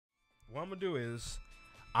What I'm gonna do is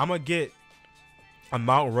I'm gonna get a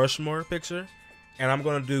Mount Rushmore picture, and I'm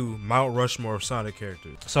gonna do Mount Rushmore of Sonic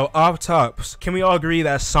characters. So off tops, can we all agree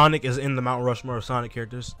that Sonic is in the Mount Rushmore of Sonic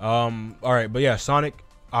characters? All right, but yeah, Sonic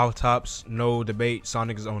off tops, no debate.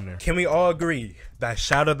 Sonic is on there. Can we all agree that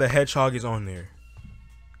Shadow the Hedgehog is on there?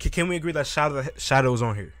 Can we agree that Shadow is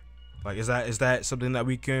on here? Like, is that something that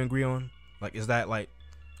we can agree on? Like, is that like,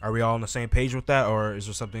 are we all on the same page with that, or is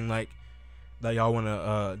there something like that y'all want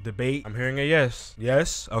to debate? I'm hearing a yes.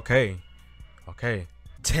 Yes. Okay. Okay.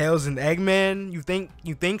 Tails and Eggman.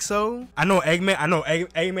 You think so? I know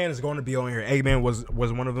Eggman is going to be on here. Eggman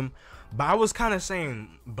was one of them, but I was kind of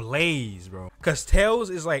saying Blaze, bro, because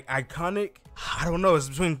Tails is like iconic. I don't know. It's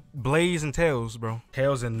between Blaze and Tails, bro.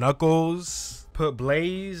 Tails and Knuckles. Put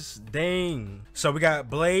Blaze. Dang. So we got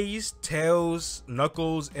Blaze, Tails,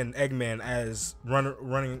 Knuckles, and Eggman as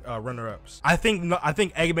runner-ups. I think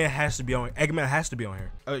Eggman has to be on. Eggman has to be on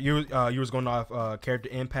here. You was going off character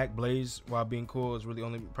impact. Blaze, while being cool, is really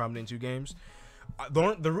only prominent in 2 games.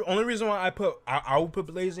 The only reason why I would put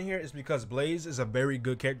Blaze in here is because Blaze is a very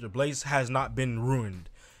good character. Blaze has not been ruined.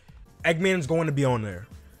 Eggman's going to be on there.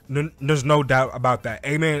 There's no doubt about that.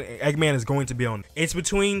 Eggman is going to be on. It's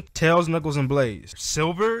between Tails, Knuckles, and Blaze.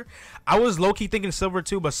 Silver, I was low-key thinking Silver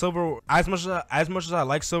too, but Silver, as much as I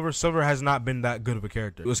like Silver, Silver has not been that good of a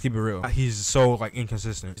character. Let's keep it real. He's so like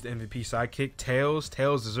inconsistent. He's the MVP sidekick. Tails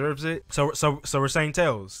deserves it. So we're saying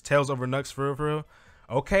Tails over Nux for real.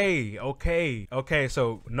 Okay.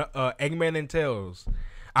 So Eggman and Tails.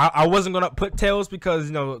 I wasn't gonna put Tails because,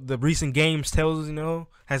 you know, the recent games Tails, you know,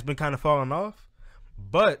 has been kind of falling off.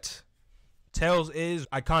 But Tails is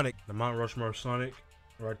iconic. The Mount Rushmore of Sonic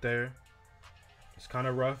right there. It's kind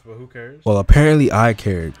of rough, but who cares? Well, apparently I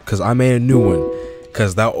cared because I made a new one.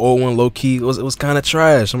 Because that old one, low-key, it was kind of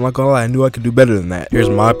trash. I'm not gonna lie, I knew I could do better than that. Here's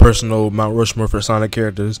my personal Mount Rushmore for Sonic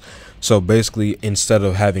characters. So basically, instead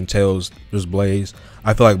of having Tails, there's Blaze.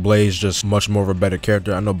 I feel like Blaze just much more of a better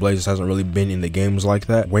character. I know Blaze hasn't really been in the games like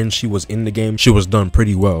that. When she was in the game, she was done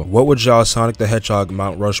pretty well. What would y'all Sonic the Hedgehog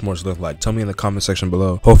Mount Rushmores look like? Tell me in the comment section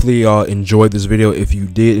below. Hopefully y'all enjoyed this video. If you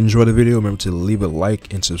did enjoy the video, remember to leave a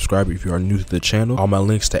like and subscribe if you are new to the channel. All my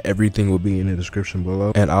links to everything will be in the description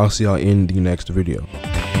below. And I'll see y'all in the next video.